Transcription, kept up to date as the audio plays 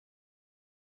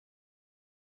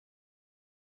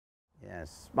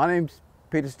Yes, my name's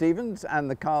Peter Stevens, and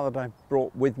the car that I've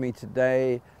brought with me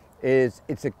today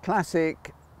it's a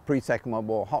classic pre-Second World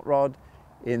War hot rod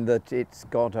in that it's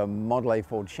got a Model A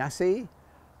Ford chassis,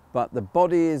 but the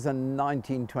body is a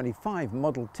 1925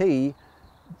 Model T,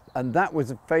 and that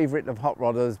was a favourite of hot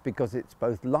rodders because it's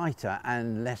both lighter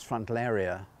and less frontal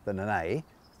area than an A,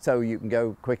 so you can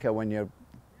go quicker when you're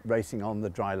racing on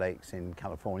the dry lakes in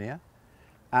California.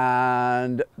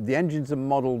 And the engine's a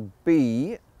Model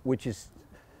B, which is,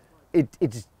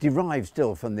 it's derived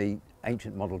still from the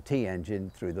ancient Model T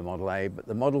engine through the Model A, but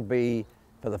the Model B,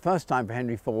 for the first time for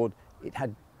Henry Ford, it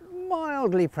had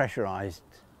mildly pressurized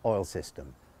oil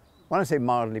system. When I say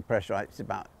mildly pressurized, it's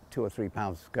about 2 or 3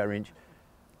 pounds per square inch,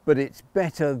 but it's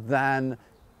better than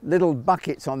little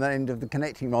buckets on the end of the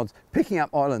connecting rods picking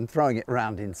up oil and throwing it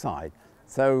around inside.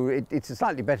 So it's a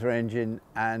slightly better engine,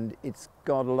 and it's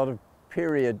got a lot of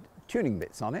period tuning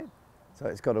bits on it. So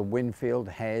it's got a Winfield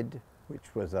head,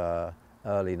 which was a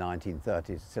early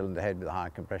 1930s cylinder head with a higher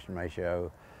compression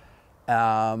ratio.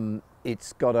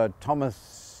 It's got a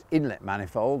Thomas inlet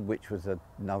manifold, which was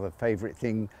another favourite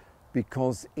thing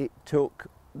because it took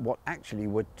what actually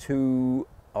were 2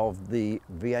 of the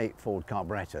V8 Ford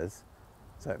carburetors.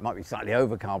 So it might be slightly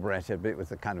over carburetted, but it was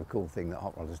the kind of cool thing that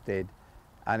hot rodders did.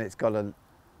 And it's got a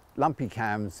lumpy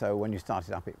cam, so when you start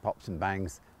it up, it pops and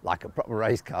bangs like a proper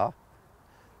race car.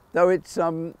 Though it's,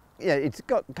 yeah, it's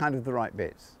got kind of the right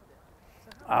bits.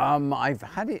 I've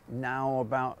had it now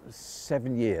about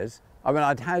 7 years. I mean,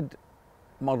 I'd had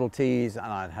Model Ts and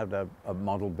I'd had a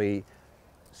Model B.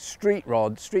 Street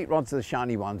rods are the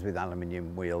shiny ones with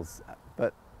aluminium wheels,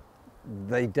 but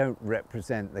they don't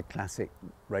represent the classic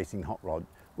racing hot rod,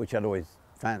 which I'd always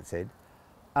fancied.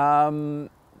 I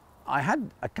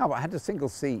had a single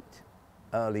seat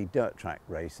early dirt track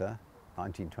racer,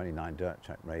 1929 dirt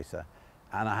track racer,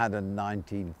 and I had a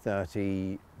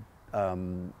 1930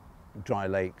 dry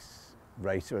lakes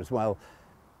racer as well.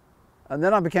 And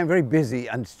then I became very busy,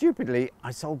 and stupidly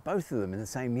I sold both of them in the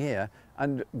same year,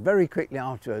 and very quickly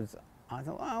afterwards I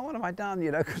thought, oh, what have I done,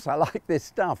 you know, because I like this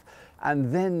stuff.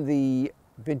 And then the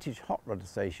Vintage Hot Rod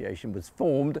Association was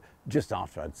formed just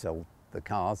after I'd sold the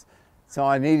cars, so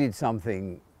I needed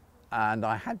something, and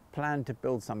I had planned to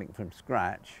build something from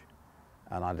scratch,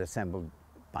 and I'd assembled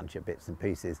a bunch of bits and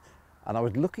pieces, and I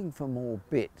was looking for more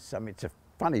bits. I mean, it's a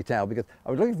funny tale because I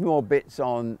was looking for more bits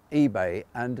on eBay,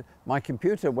 and my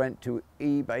computer went to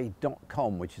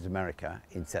ebay.com, which is America,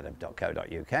 instead of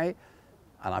 .co.uk, and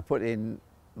I put in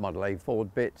Model A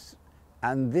Ford bits,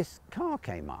 and this car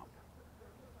came up,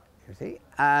 you see,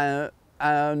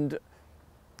 and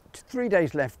 3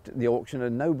 days left at the auction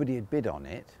and nobody had bid on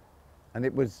it, and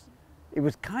it was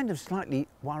kind of slightly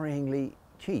worryingly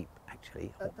cheap,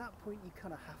 actually. At that point you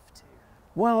kind of have to.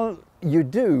 Well, you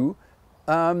do,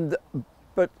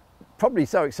 but probably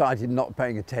so excited not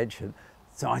paying attention.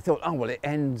 So I thought, oh, well, it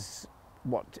ends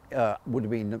what would have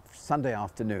been Sunday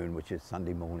afternoon, which is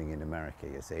Sunday morning in America,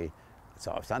 you see.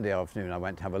 So Sunday afternoon I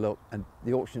went to have a look, and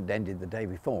the auction had ended the day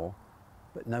before,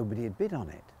 but nobody had bid on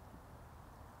it.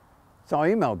 So I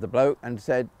emailed the bloke and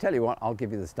said, tell you what, I'll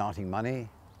give you the starting money.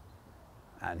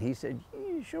 And he said,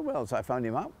 yeah, sure will. So I phoned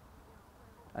him up,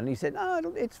 and he said,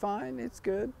 no, it's fine, it's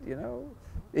good, you know.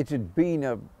 It had been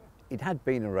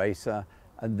a racer,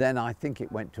 and then I think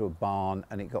it went to a barn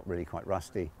and it got really quite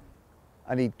rusty.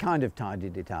 And he'd kind of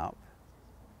tidied it up,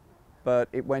 but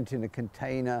it went in a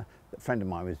container. A friend of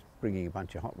mine was bringing a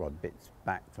bunch of hot rod bits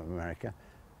back from America,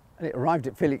 and it arrived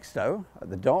at Felixstowe at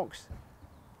the docks.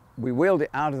 We wheeled it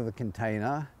out of the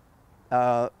container.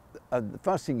 The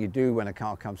first thing you do when a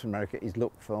car comes from America is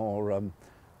look for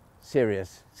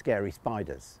serious, scary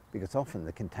spiders, because often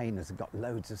the containers have got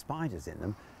loads of spiders in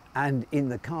them, and in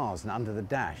the cars and under the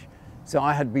dash. So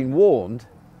I had been warned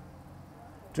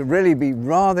to really be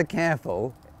rather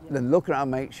careful and look around,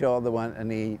 make sure there weren't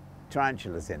any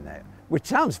tarantulas in there, which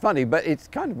sounds funny, but it's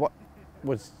kind of what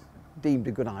was deemed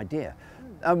a good idea.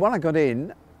 And when I got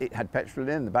in, it had petrol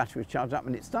in, the battery was charged up,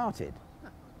 and it started,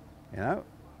 you know.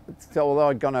 So although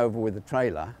I'd gone over with the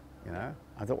trailer, you know,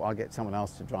 I thought, well, I'll get someone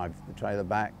else to drive the trailer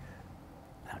back.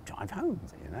 I'll drive home,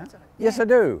 you know. Yes, I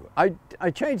do.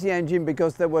 I changed the engine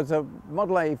because there was a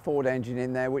Model A Ford engine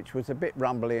in there which was a bit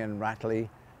rumbly and rattly,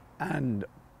 and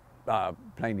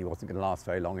plainly wasn't going to last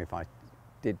very long if I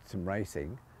did some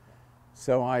racing.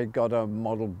 So I got a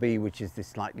Model B, which is this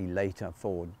slightly later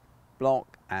Ford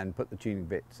block, and put the tuning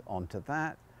bits onto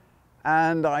that.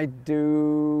 And I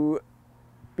do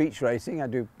beach racing. I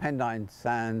do Pendine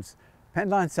Sands.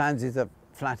 Pendine Sands is a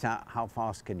flat out how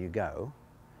fast can you go,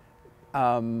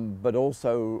 but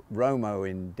also Romo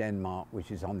in Denmark,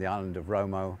 which is on the island of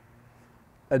Romo.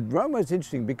 And Romo is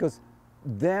interesting because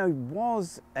there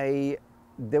was a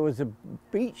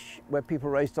beach where people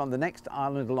raced on the next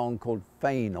island along called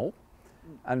Fainal,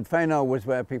 and Fainal was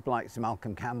where people like Sir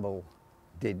Malcolm Campbell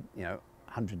did,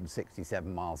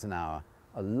 167 miles an hour,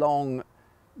 a long,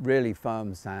 really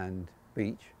firm sand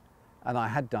beach. And I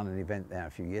had done an event there a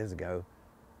few years ago,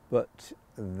 but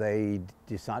they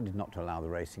decided not to allow the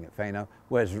racing at Fainal,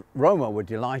 whereas Roma were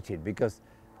delighted because,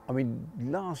 I mean,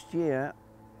 last year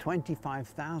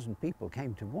 25,000 people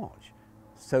came to watch.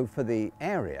 So for the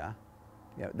area,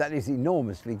 that is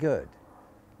enormously good.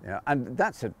 And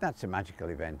that's a magical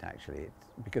event actually,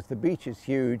 because the beach is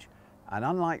huge, and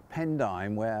unlike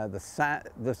Pendine where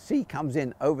the sea comes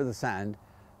in over the sand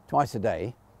twice a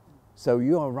day, so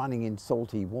you are running in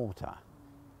salty water.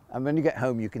 And when you get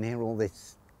home you can hear all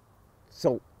this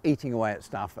salt eating away at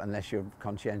stuff unless you're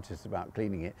conscientious about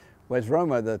cleaning it. Whereas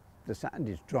Roma, the sand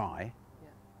is dry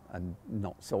and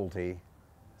not salty,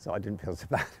 so I didn't feel so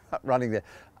bad about running there.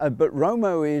 But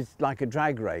Roma is like a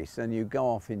drag race, and you go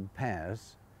off in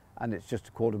pairs, and it's just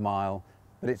a quarter mile,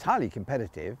 but it's highly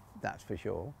competitive, that's for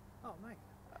sure. Oh, mate.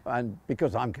 And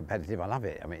because I'm competitive, I love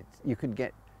it. I mean, you can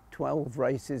get 12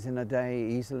 races in a day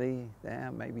easily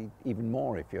there, maybe even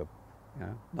more if you're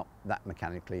not that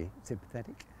mechanically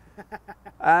sympathetic.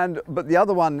 But the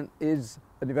other one is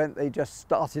an event they just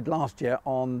started last year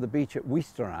on the beach at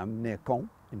Ouistreham near Caen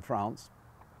in France,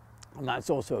 and that's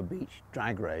also a beach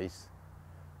drag race.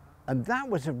 And that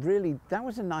was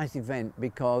a nice event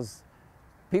because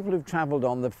people who've travelled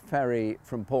on the ferry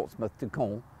from Portsmouth to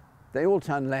Caen, they all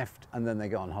turn left and then they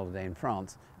go on holiday in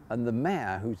France. And the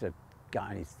mayor, who's a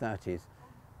guy in his 30s,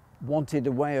 wanted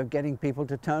a way of getting people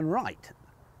to turn right,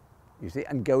 you see,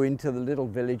 and go into the little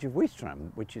village of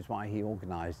Ouistreham, which is why he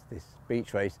organised this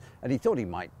beach race. And he thought he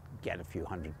might get a few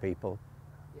hundred people,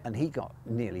 and he got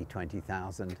nearly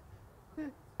 20,000.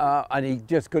 And he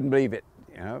just couldn't believe it,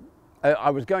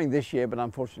 I was going this year, but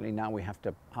unfortunately now we have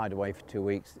to hide away for 2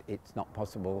 weeks. It's not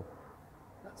possible.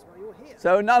 That's why you're here.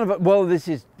 So none of it, well, this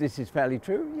is fairly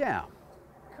true, yeah.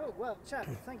 Cool, well, Chad,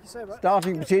 thank you so much.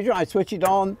 Starting procedure, I switch it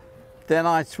on, then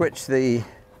I switch the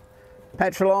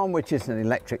petrol on, which is an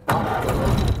electric pump,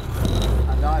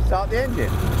 and then I start the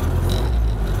engine.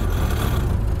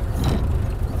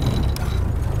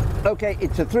 Okay,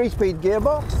 it's a 3-speed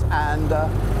gearbox, and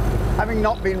having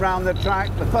not been round the track,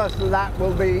 the first lap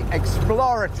will be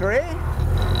exploratory,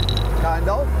 kind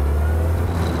of.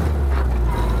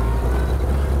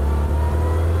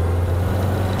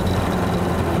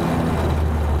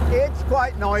 It's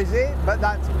quite noisy, but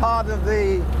that's part of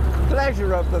the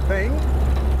pleasure of the thing.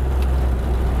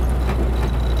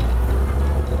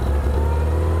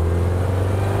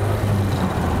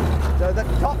 So the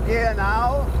top gear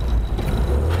now.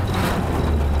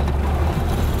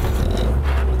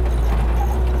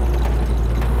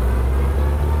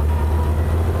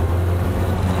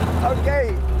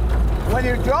 Okay, when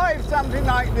you drive something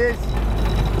like this,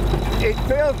 it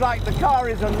feels like the car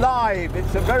is alive.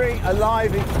 It's a very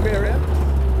alive experience.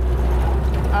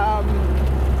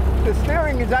 The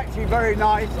steering is actually very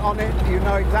nice on it. You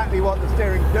know exactly what the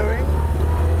steering's doing.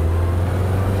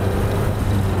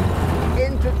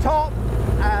 Into top,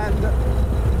 and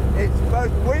it's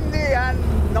both windy and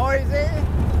noisy.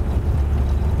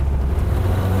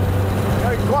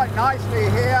 Going quite nicely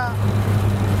here.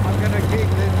 I'm going to keep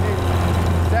this in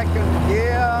second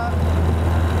gear.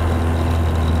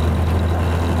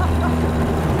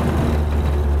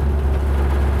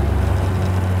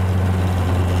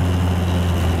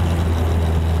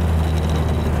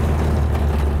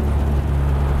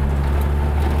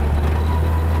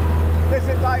 This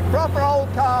is like proper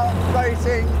old car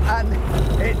racing, and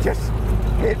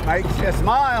it makes you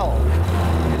smile.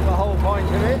 Is the whole point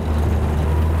of it.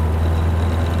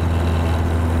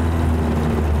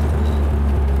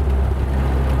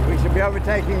 We should be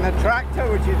overtaking the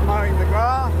tractor, which is mowing the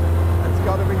grass. That's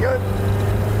got to be good.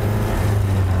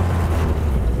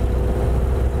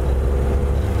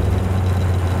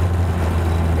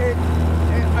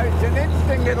 It's an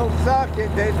interesting little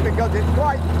circuit, this, because it's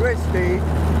quite twisty,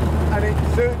 and it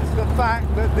suits the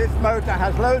fact that this motor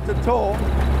has loads of torque,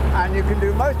 and you can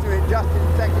do most of it just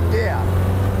in second gear.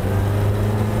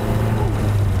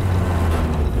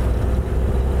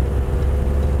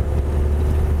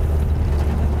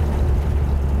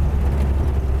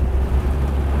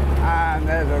 And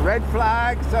there's a red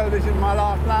flag, so this is my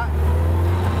last lap.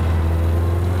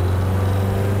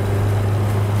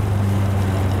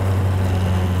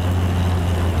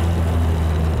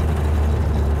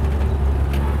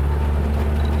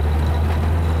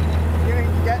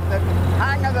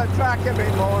 Hang of the track a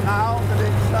bit more now, but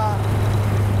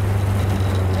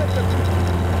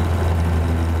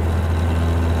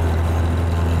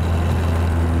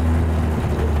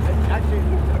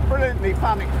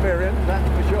experience, that's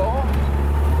for sure.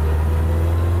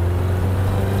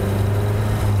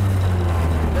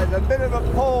 There's a bit of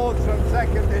a pause from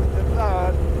second into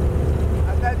third,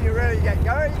 and then you really get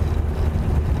going.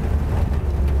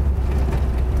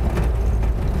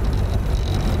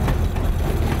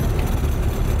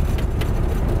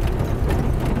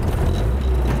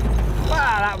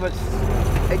 Wow, that was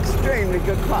extremely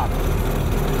good fun.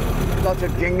 Lots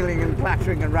of jingling and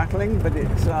clattering and rattling, but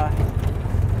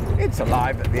it's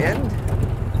alive at the end.